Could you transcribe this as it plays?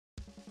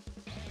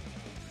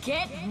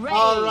Get ready.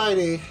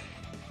 Alrighty.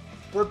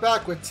 We're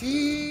back with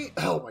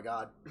oh my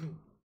god.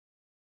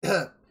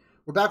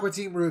 We're back with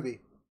Team RWBY.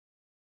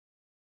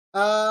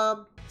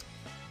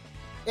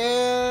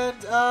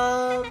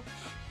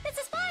 This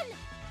is fun.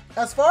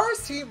 As far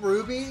as Team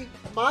RWBY,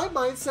 my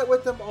mindset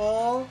with them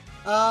all,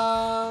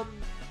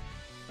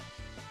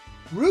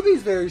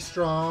 Ruby's very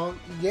strong.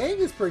 Yang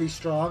is pretty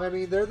strong. I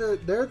mean, they're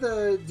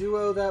the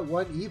duo that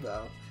won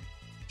Evo.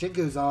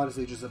 Jinku's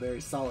honestly just a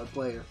very solid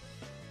player.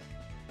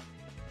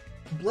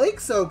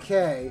 Blake's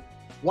okay.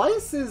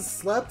 Weiss is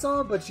slept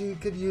on, but she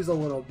could use a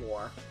little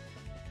more.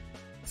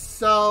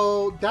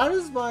 So that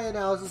is my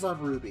analysis on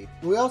RWBY.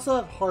 We also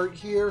have Heart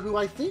here, who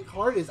I think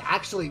Heart is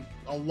actually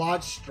a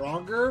lot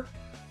stronger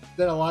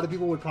than a lot of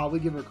people would probably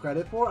give her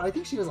credit for. I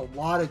think she does a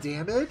lot of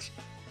damage.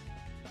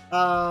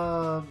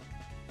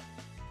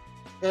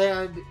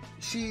 And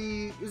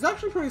she is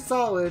actually pretty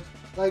solid.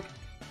 Like,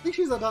 I think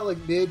she's about like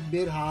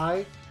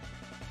mid-high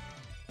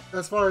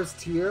as far as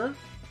tier.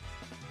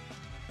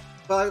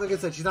 But like I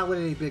said, she's not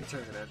winning any big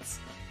tournaments.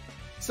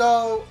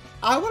 So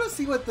I want to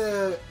see what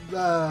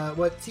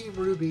what Team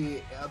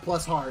RWBY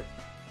plus Heart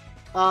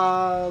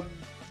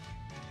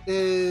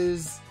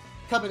is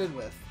coming in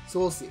with. So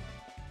we'll see.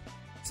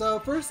 So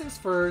first things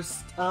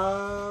first, we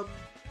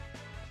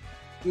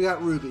got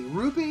RWBY.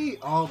 RWBY,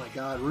 oh my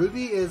god,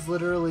 RWBY is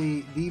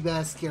literally the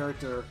best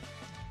character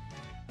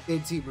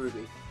in Team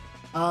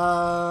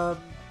RWBY.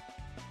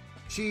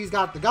 She's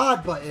got the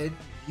God button.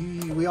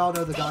 We all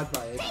know the God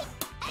button.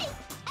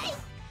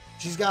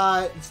 She's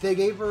got, they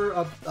gave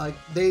her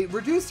they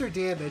reduced her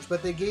damage,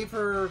 but they gave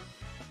her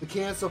the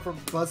cancel from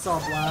Buzzsaw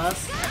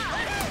Blast.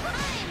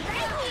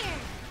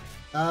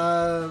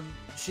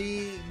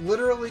 She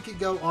literally could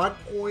go on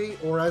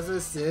point or as an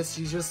assist.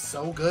 She's just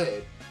so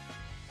good.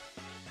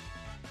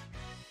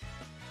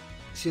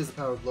 She has the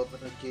power of love in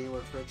the game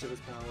where friendship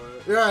is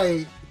power.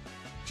 Right.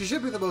 She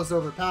should be the most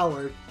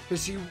overpowered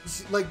because she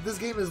like, this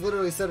game is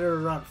literally centered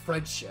around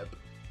friendship.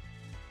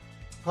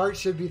 Heart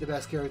should be the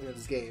best character in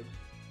this game.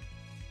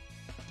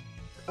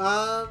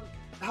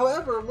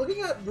 However,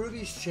 looking at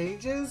RWBY's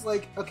changes,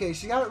 like, okay,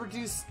 she got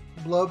reduced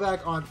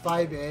blowback on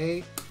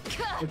 5A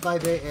and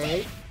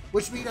 5AA,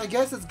 which means I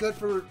guess it's good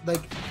for, like,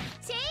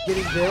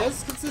 getting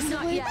this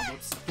consistently.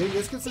 Oops, getting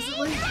this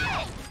consistently.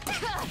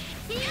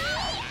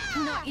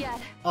 Not yet.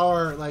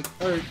 Or, like,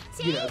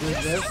 you know, doing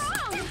this.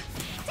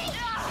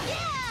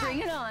 Bring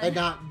it on. And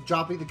not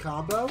dropping the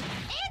combo.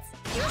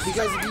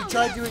 Because if you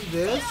try doing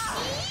this,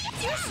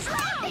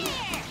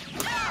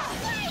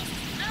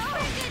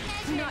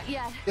 not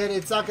yet. then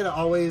it's not going to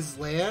always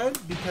land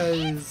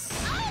because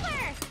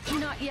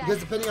Not yet. because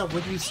depending on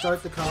when you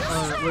start the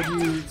when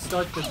you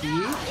start the B,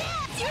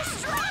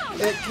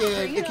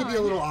 it can be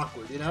a little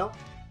awkward, you know.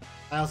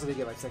 I also didn't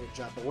get my second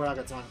jump, but we're not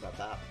going to talk about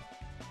that.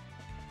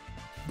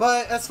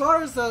 But as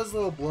far as those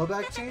little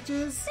blowback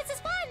changes, This is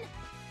fun.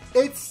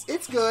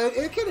 it's good.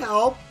 It can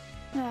help,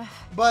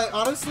 but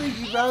honestly,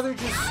 you'd rather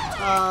just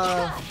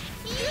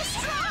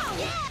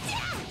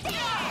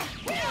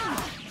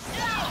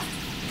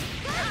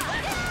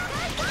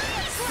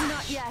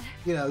Not yet.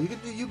 you know,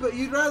 but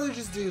you'd rather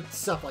just do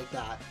stuff like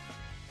that.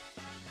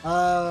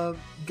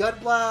 Gun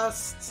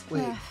Blast.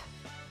 Wait,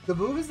 the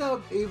move is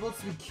now able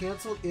to be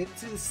canceled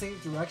into the same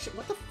direction.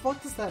 What the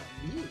fuck does that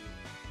mean?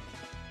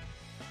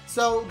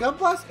 So Gun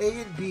Blast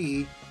A and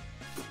B.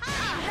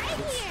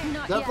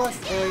 Not Gun yet.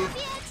 Blast A.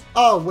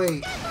 Oh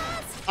wait,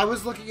 I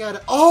was looking at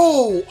it.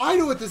 Oh, I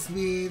know what this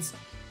means.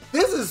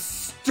 This is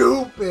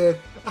stupid.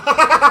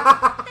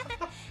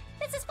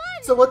 This is fun.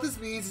 So what this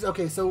means is,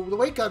 okay, so the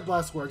way Gun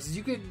Blast works is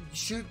you can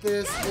shoot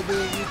this and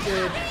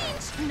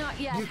then Not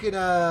yet.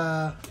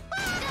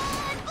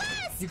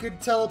 you can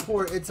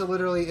teleport into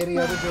literally any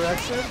other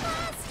direction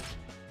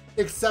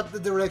except the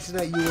direction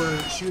that you were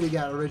shooting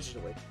at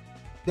originally.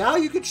 Now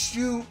you can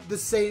shoot the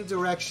same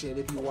direction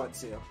if you want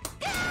to,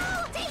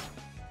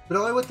 but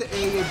only with the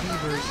A and B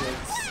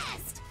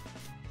versions.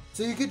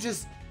 So you could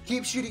just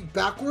keep shooting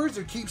backwards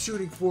or keep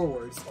shooting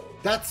forwards.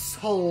 That's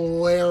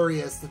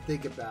hilarious to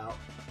think about.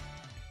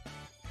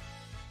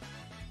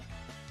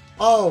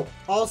 Oh,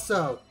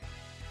 also,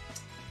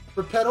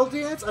 for Pedal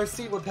Dance, I've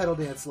seen what Pedal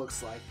Dance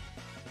looks like.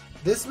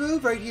 This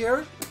move right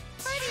here.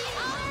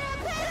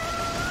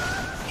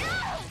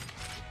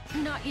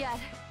 Not yet.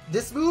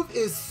 This move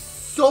is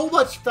so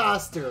much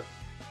faster.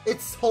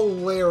 It's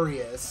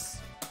hilarious.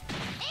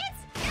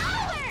 It's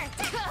over.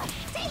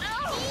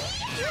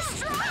 You're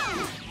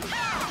strong.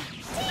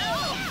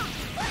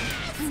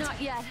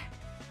 Not yet.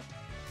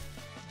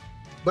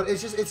 But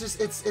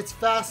it's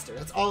faster.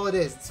 That's all it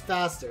is. It's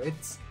faster.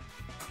 It's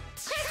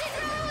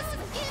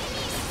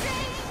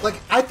like,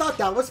 I thought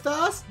that was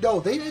fast. No,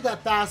 they made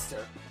that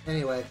faster.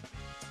 Anyway,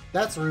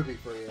 that's RWBY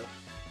for you.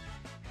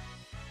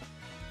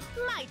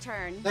 My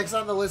turn. Next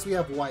on the list we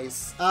have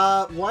Weiss.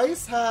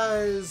 Weiss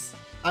has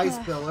Ice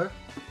Pillar.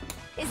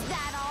 Is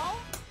that all?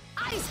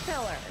 Ice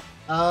Pillar.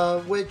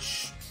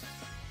 Which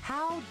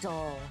How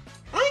dull.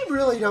 I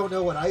really don't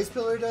know what Ice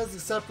Pillar does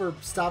except for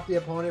stop the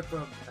opponent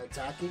from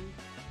attacking.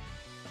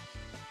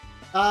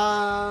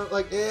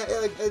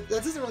 That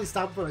doesn't really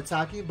stop him from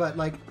attacking, but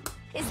like...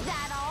 Is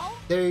that all?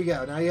 There you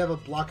go. Now you have a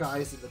block of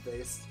ice in the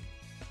face.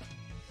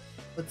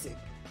 Let's see.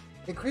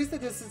 Increase the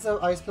distance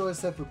of Ice Pillar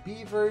set for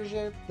B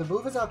version. The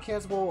move is now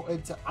cancelable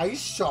into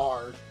Ice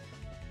Shard.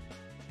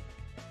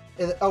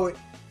 And,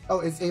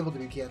 it's able to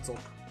be canceled.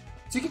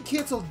 So you can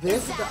cancel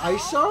this into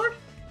Ice Shard?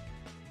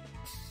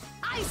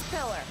 Ice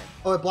Pillar.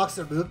 Oh, it blocks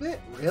their movement?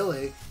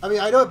 Really? I mean,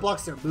 I know it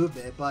blocks their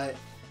movement, but...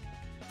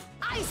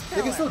 Ice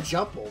Pillar. They can still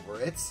jump over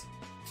it.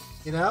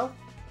 You know?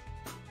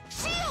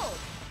 Shield.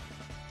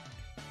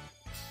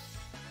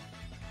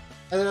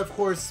 And then, of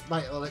course,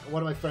 one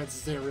of my friends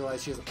just didn't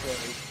realize she has a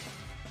parry.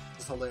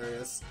 It's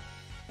hilarious.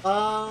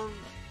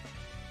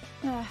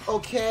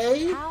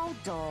 Okay. How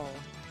dull.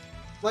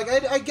 Like,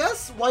 I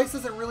guess Weiss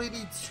doesn't really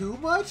need too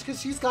much,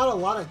 because she's got a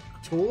lot of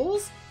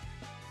tools.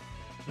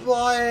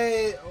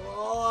 But,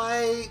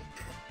 like...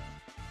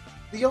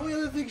 The only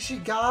other thing she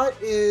got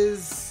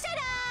is...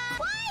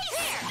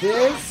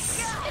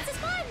 this.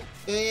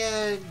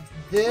 And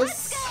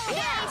this.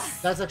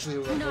 Yes. That's actually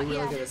a really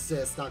good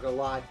assist, not gonna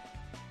lie.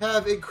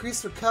 Have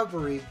increased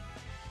recovery.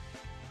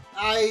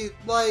 You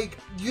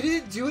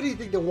didn't do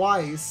anything to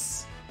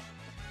Weiss.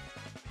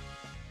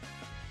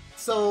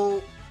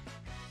 So,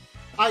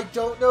 I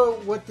don't know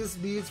what this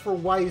means for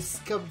Weiss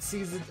come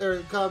season, or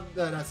come,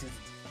 not season,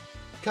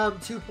 come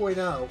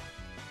 2.0.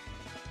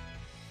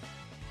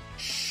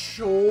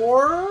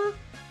 Sure?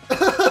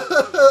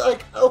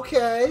 Like,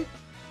 okay.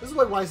 This is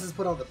why Weiss is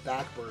put on the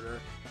back burner.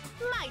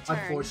 My turn.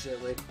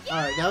 Unfortunately.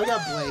 Alright, now we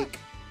got Blake.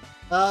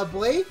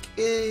 Blake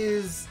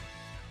is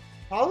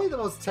probably the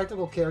most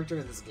technical character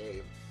in this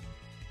game.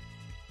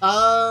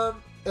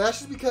 That's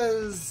just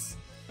because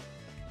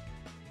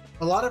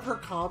a lot of her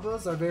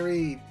combos are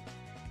very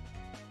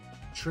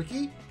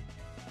tricky.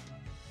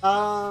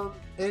 And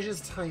it's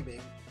just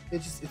timing.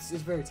 It's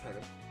very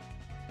timing.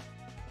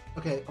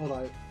 Okay, hold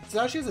on. So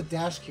now she has a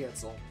dash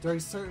cancel during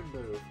certain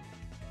move.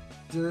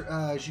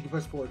 She can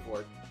press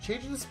forward.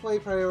 Change the display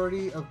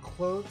priority of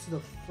clone to the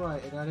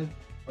front and added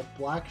a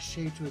black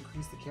shade to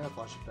increase the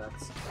camouflage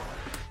effects.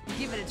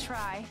 Give it a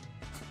try.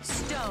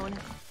 Stone.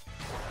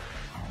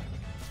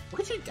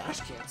 What can she dash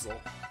cancel?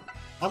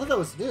 I thought that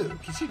was new.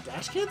 Can she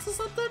dash cancel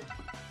something?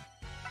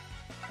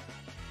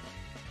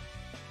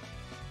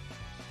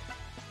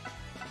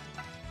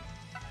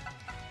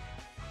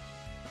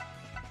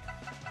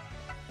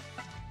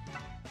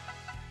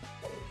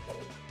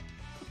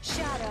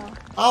 Shadow.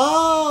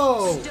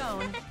 Oh!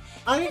 Stone.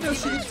 I didn't know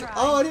she could.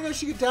 Oh, I didn't know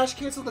she could dash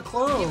cancel the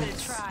clones. Give it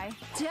a try.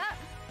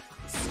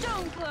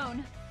 Stone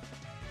clone.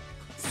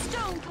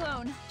 Stone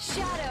clone.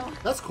 Shadow.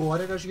 That's cool. I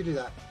didn't know she could do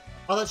that.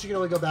 I thought she could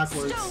only go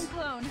backwards. Stone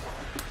clone.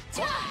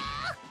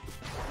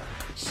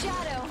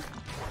 Shadow.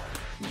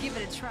 Give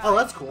it a try. Oh,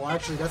 that's cool.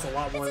 Actually, that's a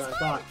lot more than I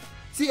thought.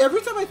 See,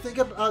 every time I think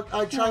of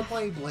I try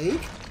playing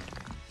Blake,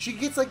 she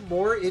gets like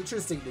more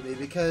interesting to me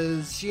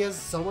because she has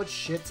so much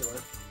shit to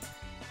her.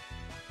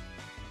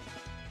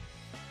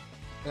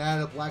 And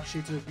add a black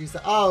sheet to increase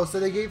that. Oh, so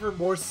they gave her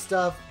more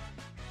stuff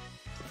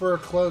for her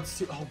clothes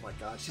too. Oh my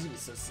god, she's gonna be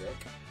so sick.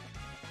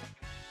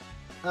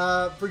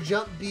 For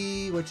jump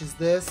B, which is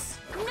this.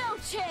 No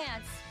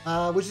chance.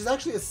 Which is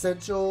actually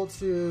essential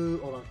to.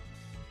 Hold on.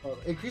 Oh,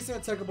 increasing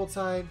attackable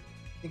time.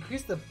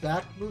 Increase the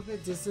back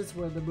movement distance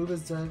when the move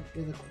is done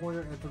in the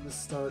corner and from the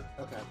start.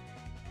 Okay.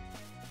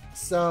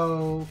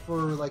 So for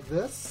like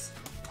this.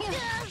 Let's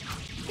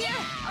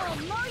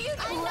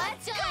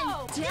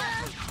go.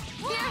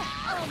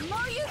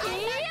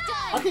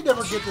 I can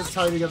never get this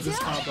timing of this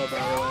combo, by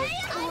the way.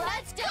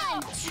 Let's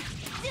go.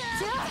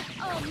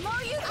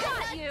 You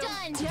got you.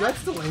 Do I have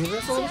to delay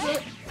this a little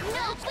bit?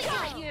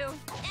 Got you.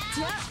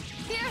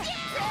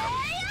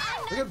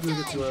 I think I'm doing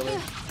it too early.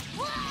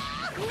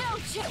 No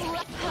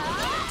chance.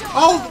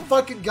 Oh,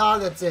 fucking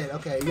god, that's it.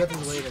 Okay, you have to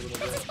delay it a little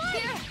bit.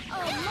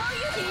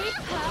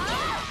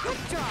 Quick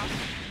draw.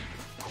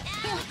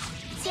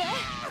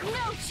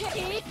 No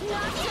chance.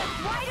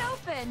 Wide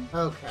open.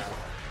 Okay,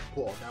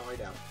 cool. Now I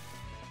know.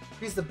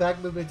 Increase the back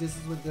movement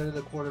distance when done in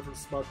the corner from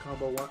smart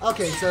combo 1.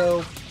 Okay,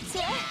 so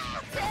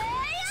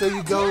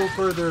you go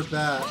further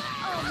back.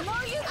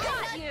 You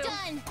got you.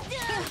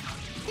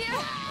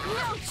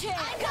 No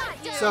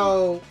chance.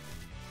 So,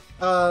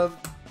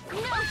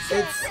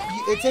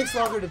 it takes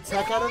longer to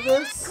tech out of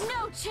this.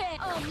 No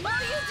chance.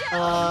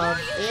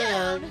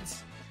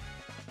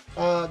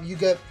 And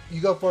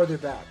you go farther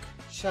back.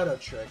 Shadow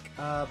trick.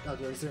 Oh,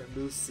 is there a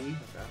move C?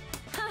 Okay.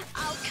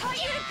 I'll cut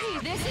you to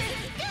pieces. This is.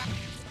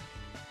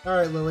 All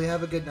right, Lily.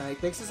 Have a good night.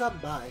 Thanks for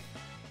stopping by.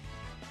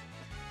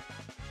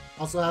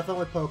 Also, have fun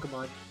with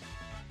Pokemon.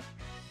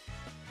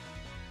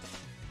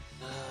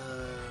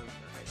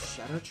 Okay,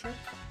 Shadow trick.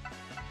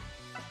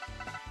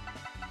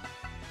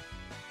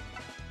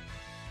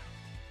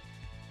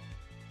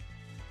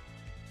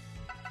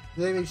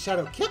 Do they mean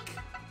Shadow kick?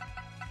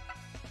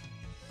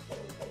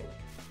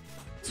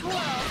 12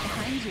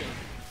 behind you.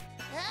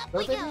 Up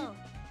we go.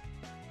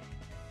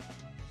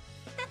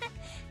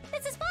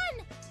 This is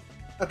fun.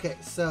 Okay,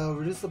 so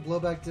reduce the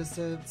blowback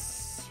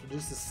distance,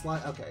 reduce the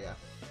slide. Okay, yeah.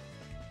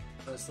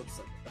 Slip.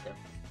 Okay.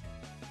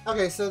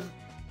 Okay, so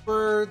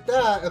for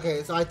that,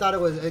 okay, so I thought it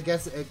was, I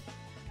guess,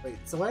 wait,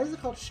 so why is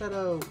it called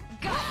Shadow?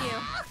 Got you.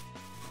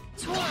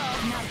 Twirl.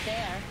 Not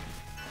there.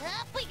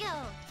 Up we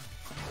go.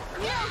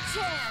 No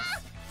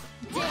chance.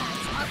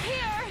 Dance up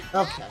here.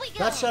 Okay, we go.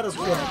 that's Shadow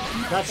Trick.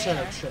 Twirl. That's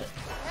Shadow Not Trick.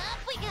 Up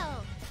we go.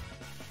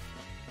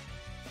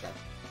 Okay.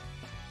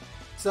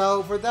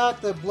 So for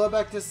that, the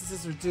blowback distance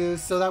is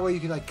reduced, so that way you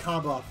can like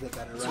combo off it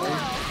better, Twirl. right?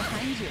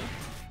 Behind you.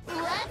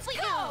 Let's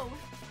go.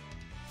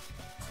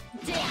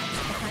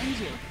 Dance behind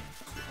you.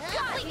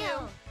 Up we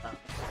go.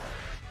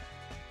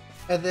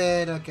 And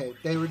then, okay,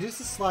 they reduced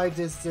the slide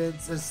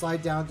distance and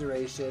slide down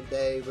duration.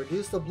 They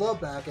reduced the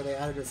blowback and they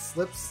added a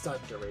slip stun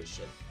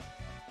duration.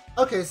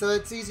 Okay, so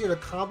it's easier to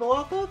combo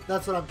off of?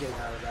 That's what I'm getting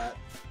out of that.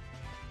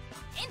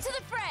 Into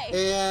the fray.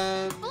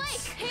 And Blake,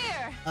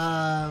 here.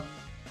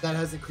 that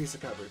has increased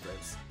recovery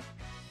frames.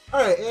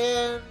 Alright,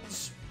 and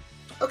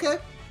okay.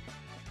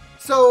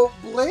 So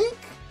Blake,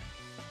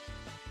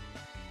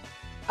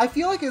 I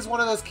feel like is one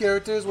of those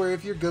characters where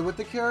if you're good with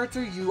the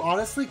character, you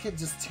honestly can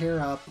just tear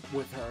up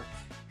with her.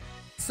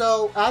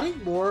 So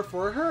adding more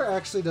for her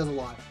actually does a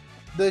lot.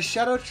 The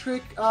Shadow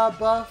Trick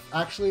buff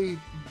actually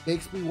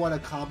makes me want to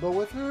combo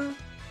with her.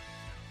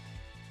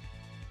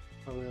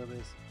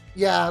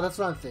 Yeah, that's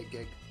what I'm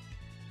thinking.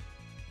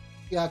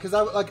 Yeah, because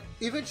I like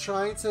even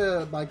trying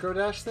to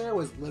microdash there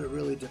was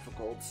really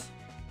difficult.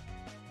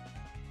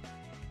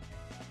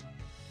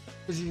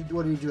 Because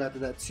what do you do after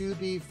that?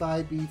 2B,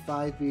 5B,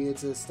 5B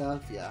into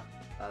stuff. Yeah,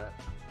 got it.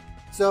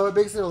 So it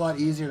makes it a lot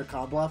easier to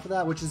combo off of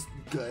that, which is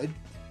good.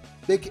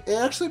 It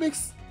actually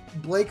makes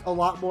Blake a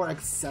lot more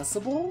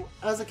accessible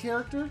as a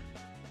character,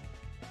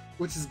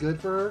 which is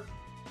good for her.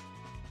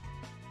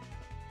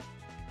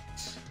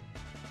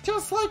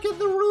 Just like in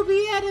the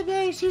RWBY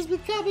anime, she's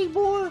becoming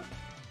more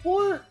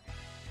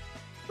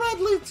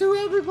friendly to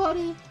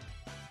everybody.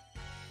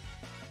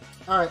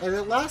 Alright, and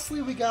then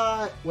lastly we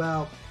got,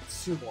 well,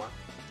 2 more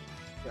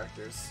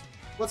characters.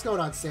 What's going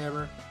on,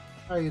 Sammer?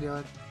 How are you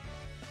doing?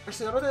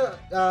 Actually, I'm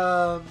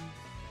gonna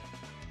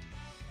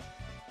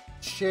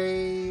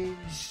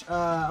change.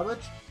 I'm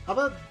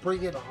gonna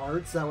bring in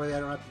hearts. That way I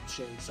don't have to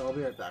change. So I'll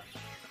be right back.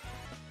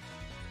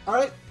 All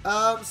right.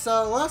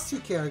 So last 2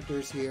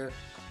 characters here.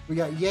 We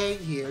got Yang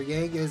here.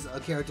 Yang is a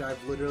character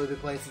I've literally been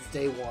playing since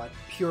day 1.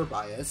 Pure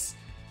bias.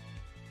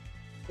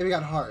 And we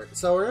got Heart.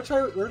 So we're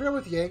gonna go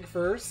with Yang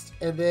first,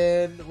 and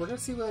then we're gonna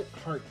see what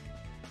Heart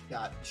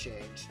got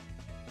changed.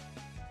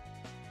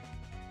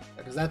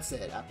 Because that's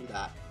it after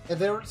that. And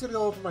then we're just gonna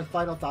go over my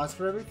final thoughts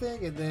for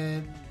everything, and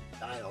then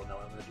I don't know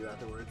what I'm gonna do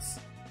afterwards.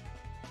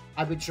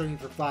 I've been training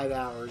for 5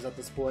 hours at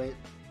this point.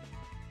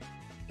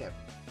 Okay.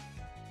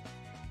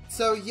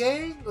 So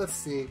Yang, let's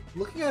see.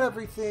 Looking at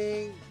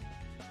everything,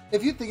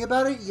 if you think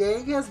about it,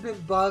 Yang has been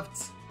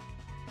buffed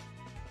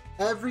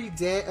every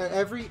day,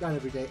 every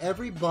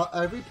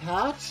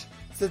patch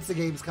since the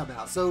game's come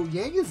out. So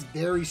Yang is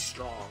very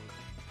strong.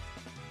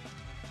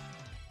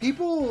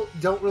 People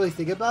don't really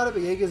think about it,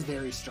 but Yang is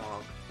very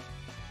strong.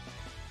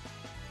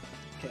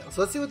 Okay,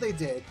 so let's see what they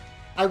did.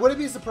 I wouldn't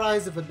be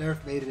surprised if a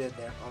nerf made it in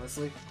there,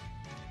 honestly.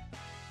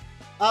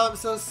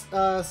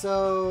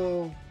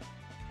 So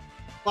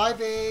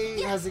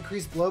 5A has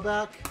increased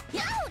blowback.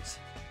 Ouch!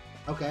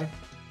 Okay,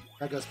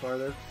 that goes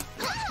farther.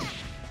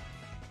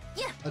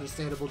 Yeah.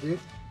 Understandable, dude.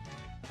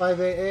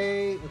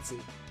 5AA, let's see.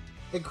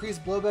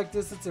 Increased blowback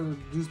distance and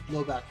reduced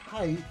blowback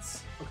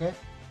heights. Okay.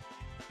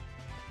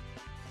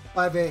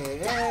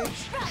 5AAA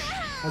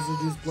has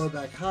reduced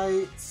blowback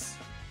heights.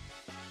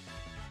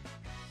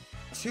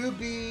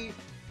 2B,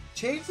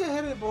 change the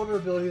head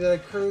invulnerability that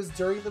occurs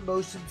during the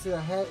motion to the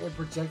head and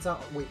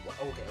projectile. Wait, what?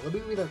 Okay, let me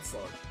read that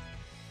slower.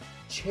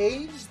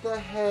 Change the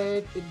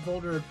head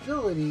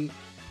invulnerability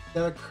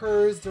that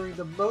occurs during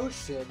the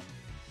motion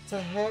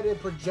to head and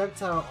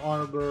projectile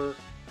armor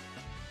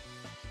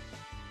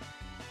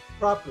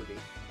property.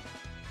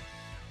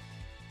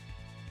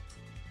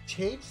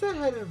 Change the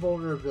head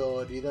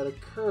invulnerability that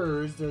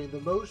occurs during the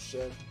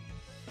motion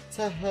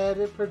to head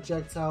and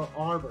projectile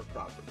armor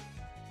property.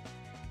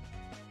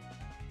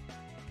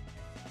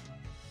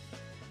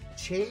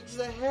 Change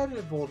the head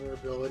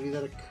invulnerability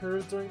that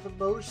occurs during the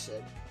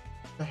motion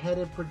to head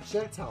and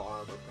projectile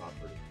armor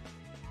property.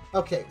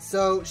 Okay,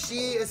 so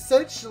she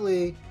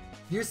essentially,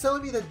 you're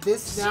telling me that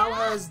this now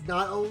has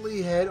not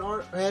only head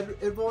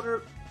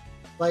invulnerability,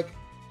 like,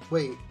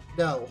 wait,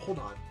 no, hold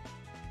on.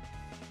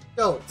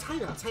 No,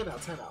 time out.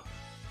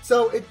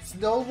 So it's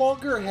no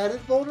longer head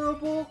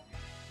invulnerable.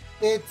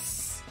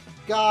 It's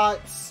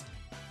got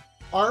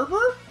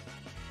armor?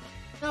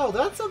 No,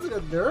 that sounds like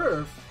a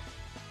nerf.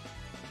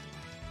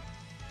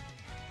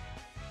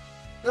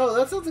 No,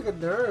 that sounds like a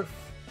nerf.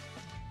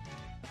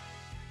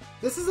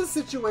 This is a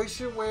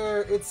situation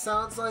where it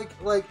sounds like,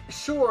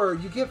 sure,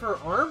 you give her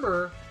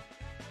armor,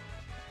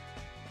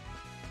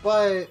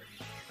 but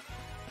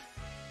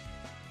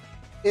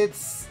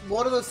it's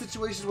one of those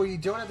situations where you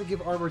don't have to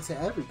give armor to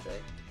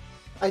everything.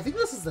 I think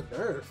this is a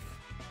nerf.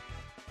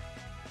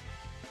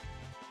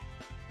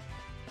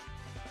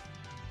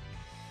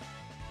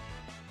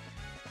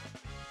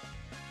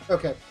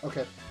 Okay.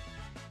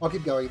 I'll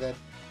keep going then.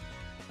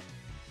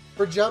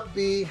 For jump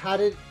B,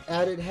 added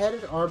head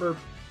and armor,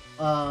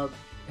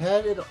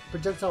 head and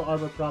projectile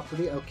armor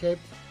property. Okay.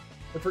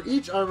 And for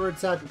each armor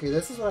attack, okay,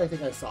 this is what I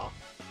think I saw.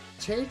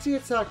 Change the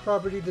attack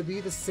property to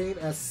be the same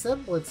as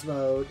semblance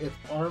mode if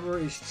armor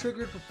is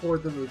triggered before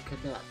the move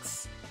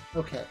connects.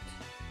 Okay.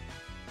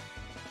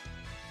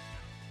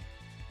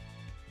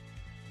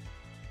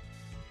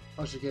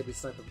 Oh, she can't be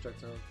sniped with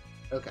projectile.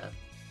 Okay,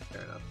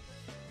 fair enough.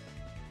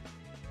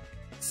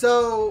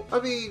 So, I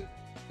mean,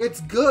 it's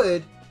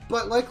good,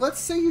 but like, let's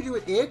say you do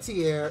an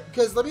anti-air,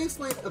 because let me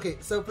explain. Okay,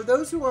 so for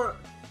those who are,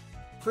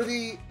 let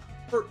me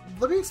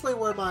explain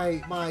where my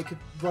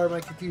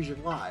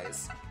confusion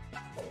lies.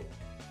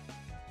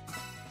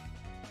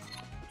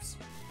 Oops.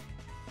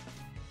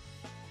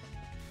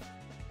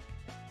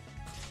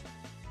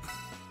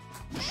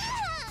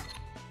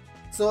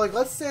 So, like,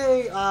 let's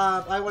say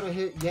I want to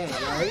hit Yang,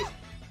 right?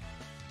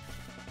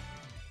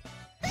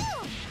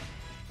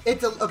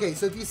 Okay,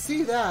 so if you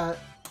see that,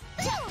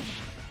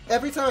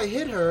 every time I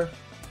hit her,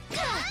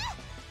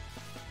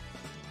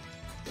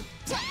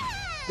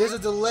 there's a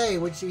delay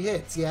when she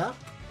hits, yeah?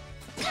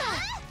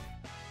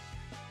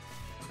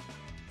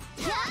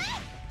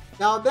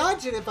 Now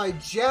imagine if I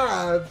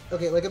jab,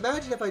 okay, like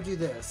imagine if I do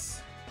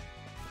this.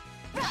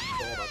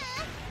 Hold on.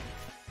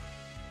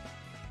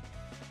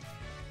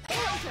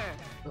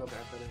 Okay,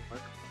 that didn't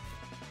work.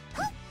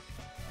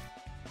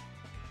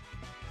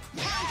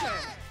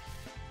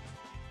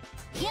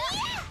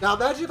 Now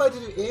imagine if I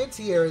did an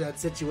anti-air in that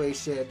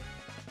situation,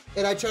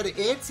 and I try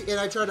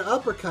to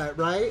uppercut,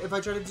 right? If I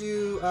try to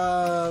do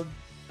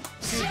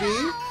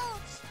 2B,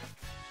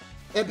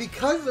 and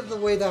because of the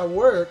way that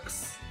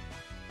works,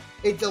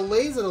 it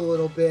delays it a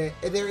little bit,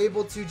 and they're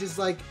able to just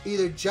like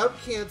either jump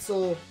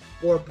cancel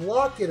or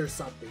block it or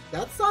something.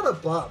 That's not a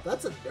buff,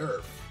 that's a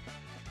nerf.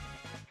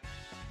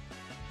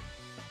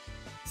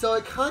 So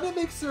it kind of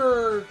makes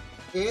her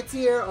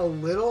anti-air a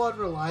little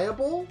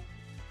unreliable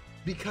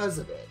because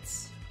of it.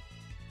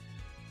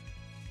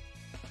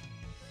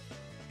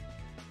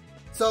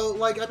 So,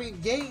 like, I mean,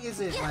 Yang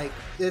isn't, like,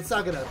 it's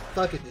not gonna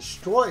fucking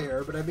destroy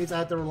her, but it means I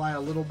have to rely a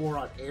little more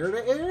on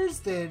air-to-airs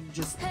than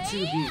just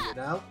 2B, you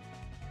know?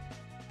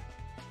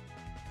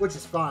 Which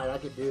is fine, I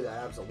can do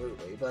that,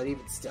 absolutely, but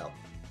even still.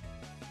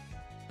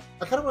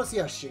 I kind of want to see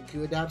how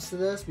Shinku adapts to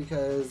this,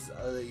 because,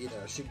 you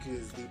know, Shinku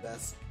is the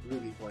best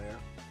RWBY player,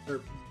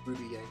 or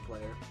RWBY Yang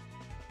player.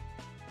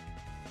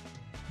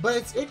 But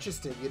it's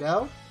interesting, you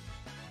know?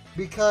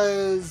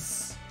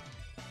 Because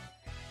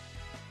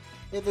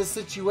in this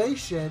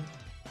situation,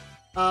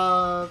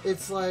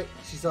 it's like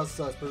she still has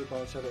perfect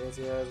ball shot to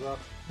anti-air as well.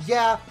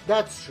 Yeah,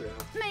 that's true.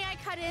 May I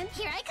cut in?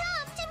 Here I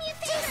come. Do me a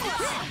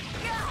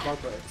favor. Ball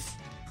breaks.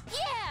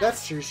 Yeah.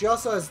 That's true. She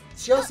also has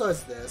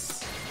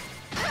this.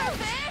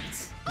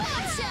 Perfect.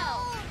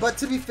 Macho. But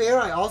to be fair,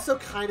 I also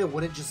kind of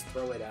wouldn't just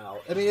throw it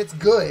out. I mean, it's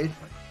good,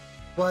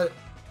 but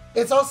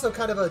it's also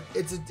kind of a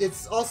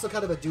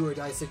do or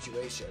die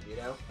situation, you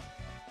know.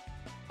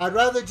 I'd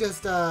rather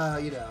just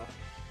you know.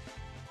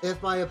 If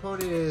my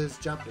opponent is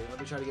jumping, let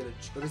me see if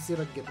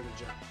I can get them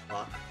to jump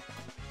block.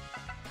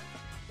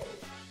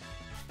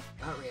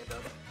 Not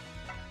random.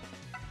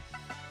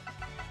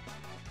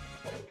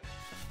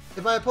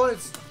 If my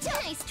opponent's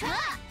Nice try.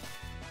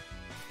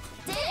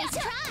 Nice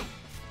try.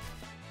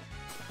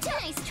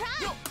 Nice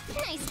try.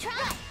 Nice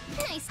try.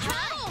 Nice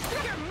try.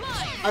 You're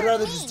mine. I'd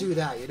rather just do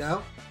that, you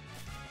know?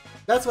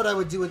 That's what I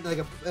would do in like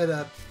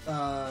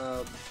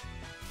Yeah.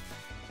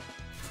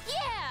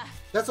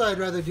 that's what I'd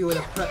rather do in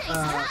a Nice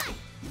try.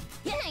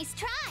 Nice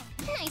try.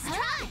 Nice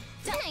try.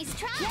 Nice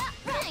try.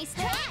 Nice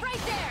try.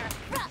 Right there.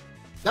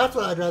 That's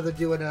what I'd rather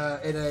do in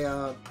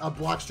a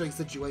block string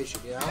situation,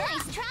 you know?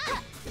 Nice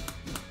try.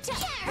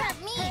 Hurt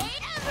me.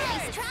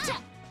 Nice try.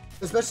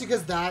 Especially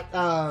because I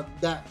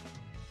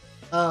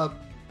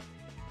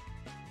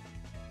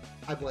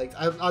blanked.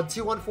 On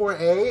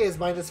 214A is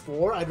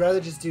 -4. I'd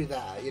rather just do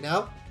that, you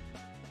know?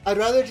 I'd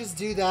rather just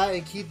do that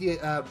and keep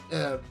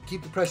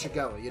the pressure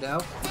going, you know?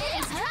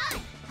 Nice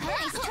try.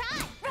 Nice try.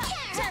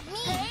 Hurt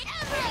me.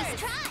 Nice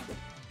try.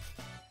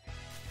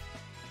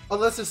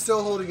 Unless they're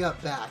still holding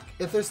up back.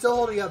 If they're still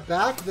holding up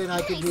back, then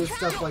I can do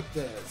stuff like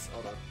this.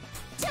 Hold on.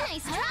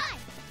 Nice try.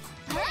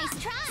 Nice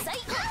try.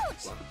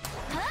 Ouch.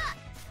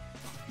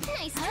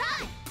 Nice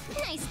try.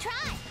 Nice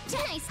try.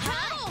 Nice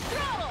try.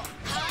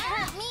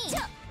 Hurt me.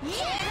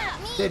 Hurt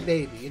me. Then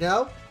maybe, you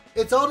know?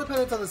 It's all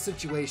dependent on the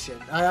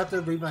situation. I have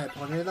to read my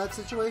opponent in that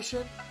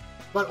situation.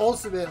 But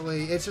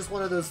ultimately, it's just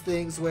one of those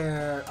things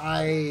where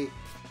I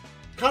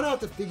kind of have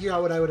to figure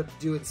out what I would have to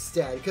do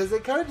instead. Because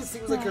it kind of just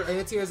seems like her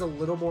anti-air is a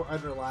little more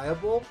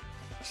unreliable.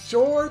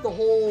 Sure, the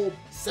whole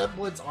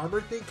semblance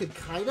armor thing could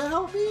kind of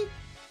help me.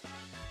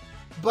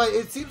 But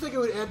it seems like it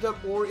would end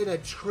up more in a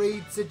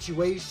trade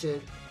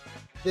situation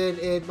than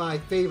in my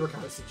favor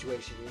kind of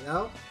situation, you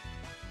know?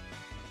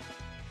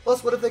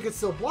 Plus, what if they could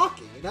still block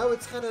it, you know?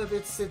 It's kind of,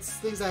 it's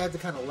things I have to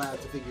kind of lab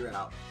to figure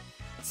out.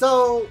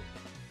 So,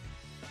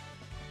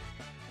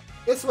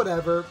 it's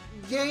whatever.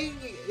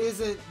 Yang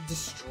isn't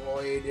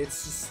destroyed,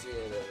 it's just,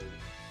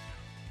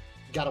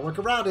 gotta work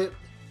around it.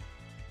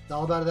 It's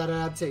all about that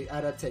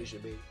adaptation,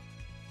 B.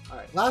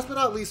 Alright, last but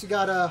not least, we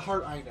got a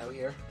Heart I Know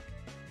here.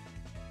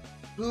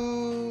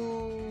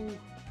 Who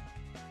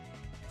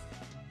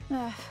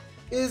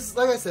is,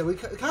 like I said,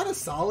 kind of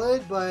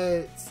solid,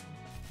 but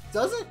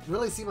doesn't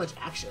really see much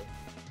action.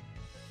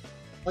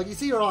 Like, you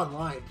see her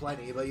online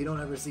plenty, but you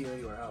don't ever see her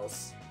anywhere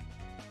else.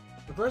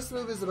 The first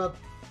move is about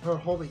her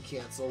homing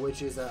cancel,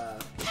 which is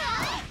Not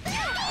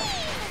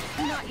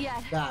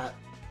yet. that.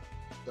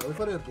 So we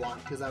put it in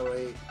block because that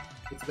way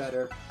it's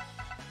better.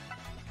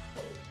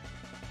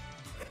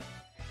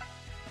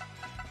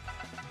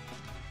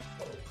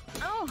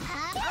 Oh.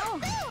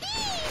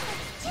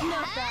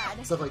 Not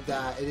bad. Stuff like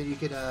that, and then you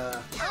can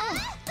Not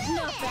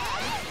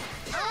bad.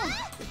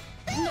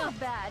 Not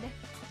bad.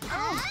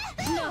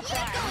 Not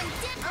bad.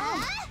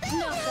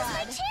 Not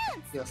bad.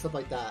 yeah, stuff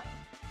like that.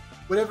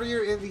 Whenever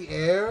you're in the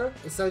air,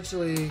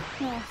 essentially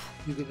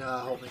you can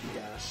homing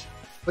dash.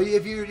 But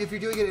if you're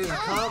doing it in a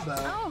combo,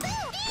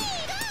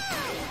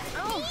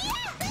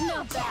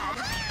 Not bad.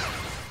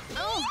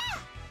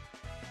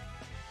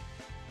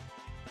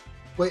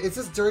 wait, it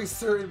says during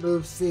certain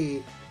moves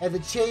C, and the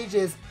change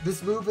is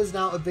this move is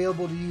now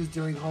available to use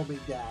during homing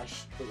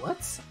dash. Wait,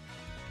 what? So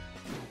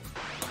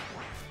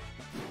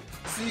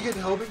you can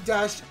homing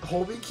dash,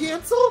 homing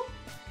cancel?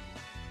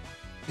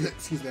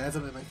 Excuse me, I had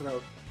something in my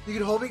throat. You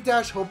can homing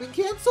dash, homing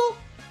cancel?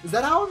 Is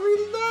that how I'm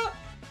reading that?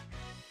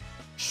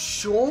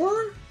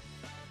 Sure?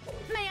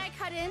 May I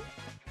cut in?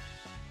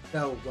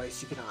 No,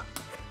 Weiss, you cannot.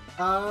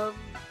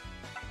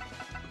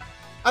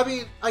 I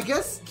mean, I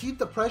guess keep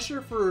the pressure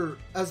for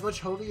as much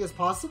homing as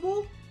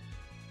possible.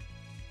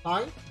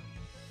 Fine.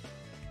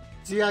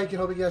 So yeah, you can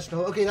homing dash.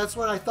 No, okay, that's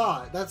what I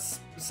thought. That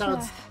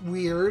sounds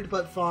weird,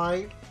 but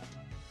fine.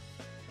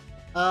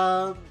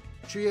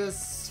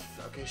 Trias.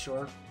 Okay,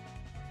 sure.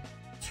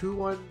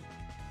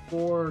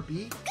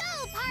 2-1-4-B. Go,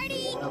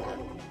 party! Okay.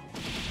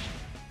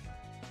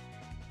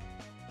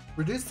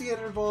 Reduce the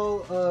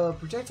interval of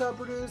projectile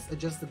produce,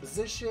 adjust the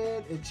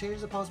position, and change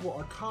the possible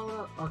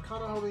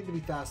Arcana homing to be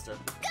faster.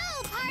 Go,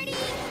 party!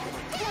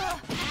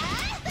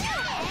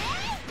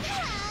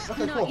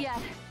 Okay, Not cool. yet.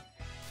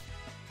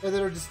 And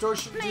then our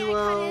distortion May I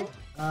duo,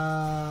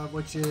 cut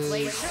which is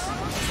Here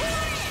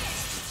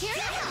I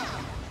go!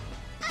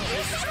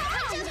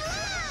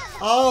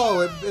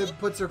 oh, it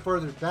puts her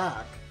further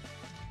back.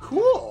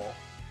 Cool.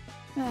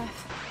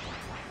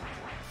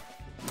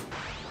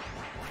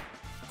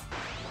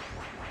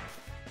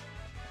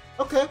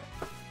 Okay.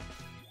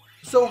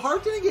 So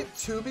Heart didn't get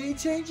too many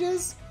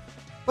changes,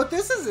 but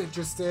this is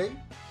interesting.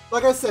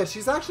 Like I said,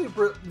 she's actually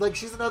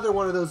she's another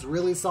one of those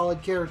really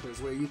solid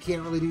characters where you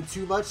can't really do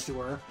too much to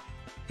her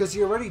because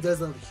she already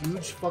does a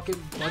huge fucking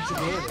bunch of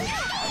damage.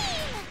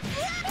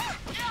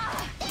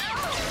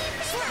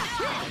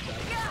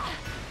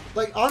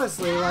 Like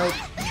honestly, like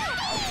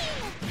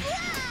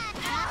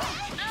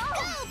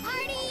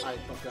I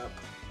fuck up.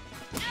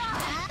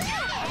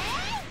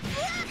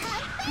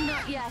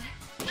 Not yet.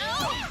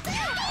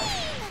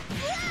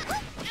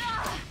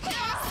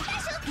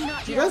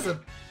 Not She yet. does a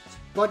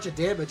bunch of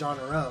damage on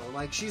her own.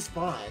 Like she's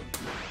fine.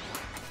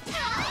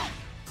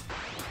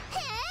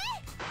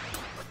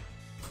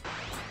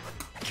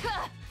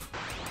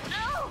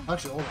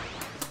 Actually, hold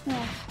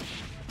on.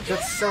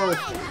 That's so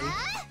funny.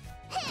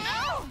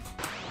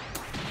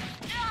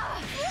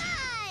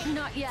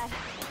 Not yet.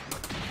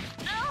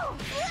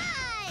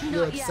 You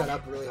Not like yet. set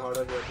up really hard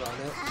on your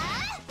opponent.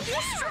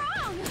 You're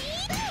strong.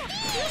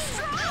 You're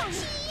strong.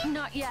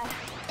 Not yet.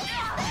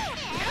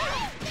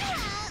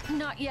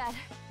 Not yet.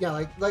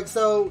 Yeah, like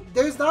so.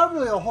 There's not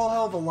really a whole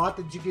hell of a lot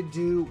that you can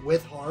do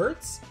with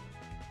Hearts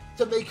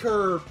to make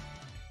her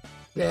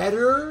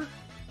better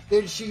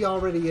than she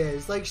already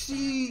is. Like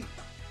she,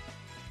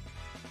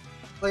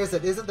 like I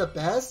said, isn't the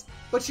best,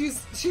 but she's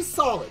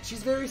solid.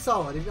 She's very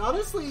solid, and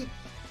honestly,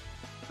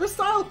 her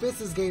style fits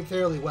this game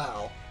fairly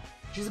well.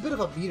 She's a bit of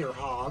a meter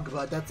hog,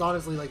 but that's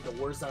honestly like the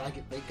worst that I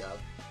can think of.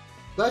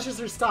 But that's just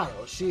her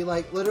style. She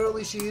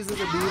literally she uses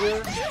a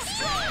meter.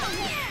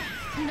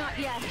 Not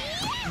yet.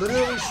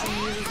 Literally, she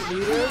uses a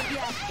meter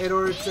in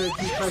order to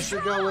keep pressure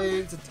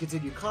going, to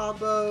continue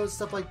combos,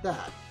 stuff like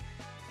that.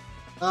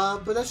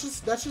 But that's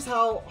just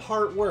how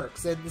Heart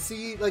works. And to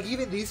see, like,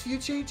 even these few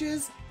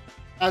changes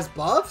as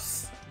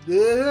buffs,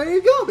 there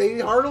you go. Maybe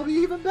Heart will be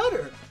even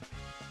better.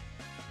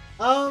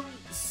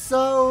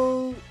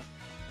 So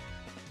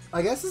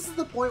I guess this is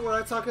the point where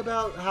I talk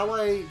about how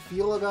I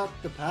feel about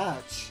the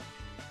patch.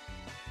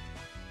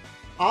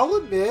 I'll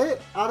admit,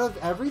 out of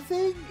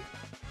everything,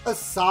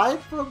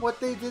 aside from what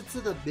they did to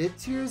the mid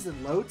tiers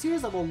and low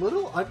tiers, I'm a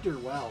little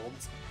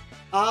underwhelmed.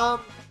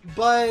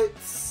 But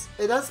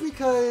and that's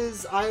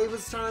because I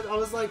was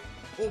like,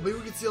 oh, maybe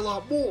we could see a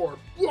lot more,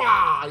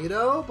 yeah, you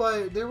know.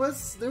 But it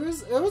was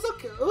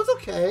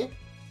okay.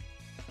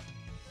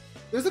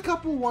 There's a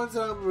couple ones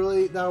that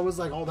I was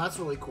like, oh, that's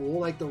really cool.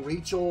 Like the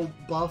Rachel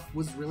buff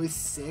was really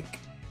sick.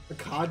 The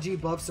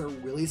Kaji buffs are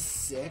really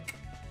sick.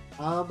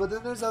 But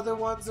then there's other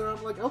ones that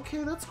I'm like,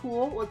 okay, that's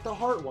cool. Like the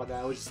Heart one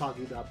that I was just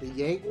talking about. The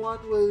Yang one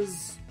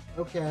was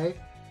okay.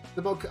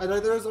 And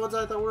then there's the ones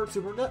I thought were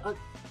super. I'm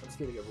just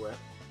getting everywhere.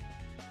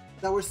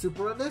 That were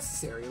super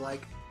unnecessary.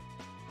 Like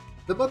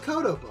The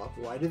Makoto buff.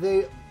 Why did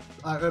they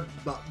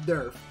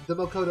nerf the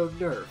Makoto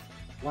nerf?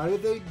 Why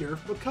did they nerf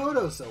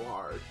Makoto so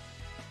hard?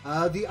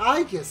 The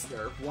Aegis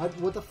nerf.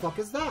 What the fuck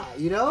is that?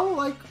 You know,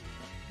 like,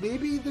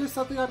 maybe there's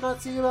something I'm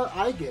not seeing about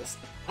Aegis.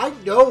 I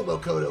know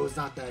Makoto is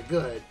not that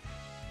good.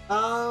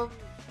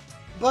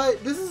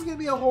 But this is gonna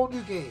be a whole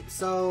new game,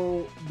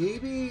 so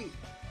maybe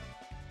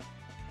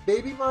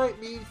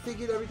me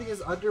thinking everything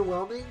is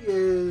underwhelming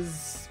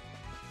is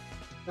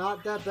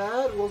not that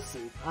bad. We'll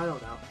see. I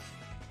don't know.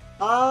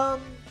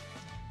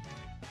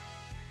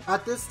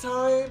 At this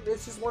time,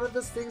 it's just one of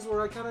those things where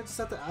I kind of just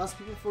have to ask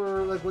people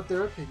for like what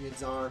their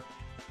opinions are.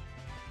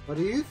 What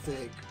do you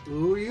think?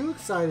 Who are you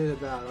excited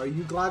about? Are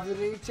you glad that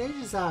any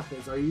changes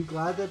happens? Are you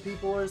glad that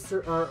people are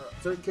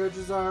certain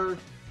characters are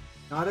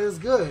not as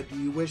good? Do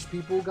you wish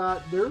people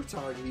got nerfed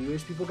harder? Do you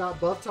wish people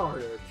got buffed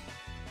harder?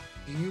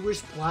 Do you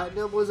wish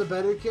Platinum was a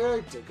better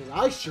character? Because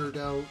I sure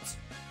don't.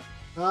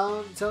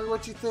 Tell me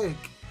what you think.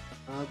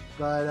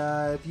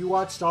 But if you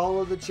watched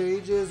all of the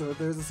changes, or if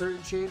there's a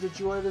certain change that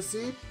you wanted to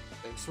see,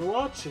 thanks for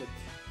watching.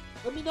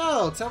 Let me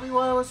know. Tell me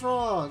why I was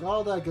wrong.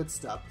 All that good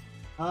stuff.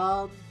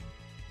 I'll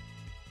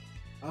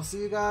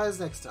see you guys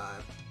next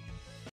time.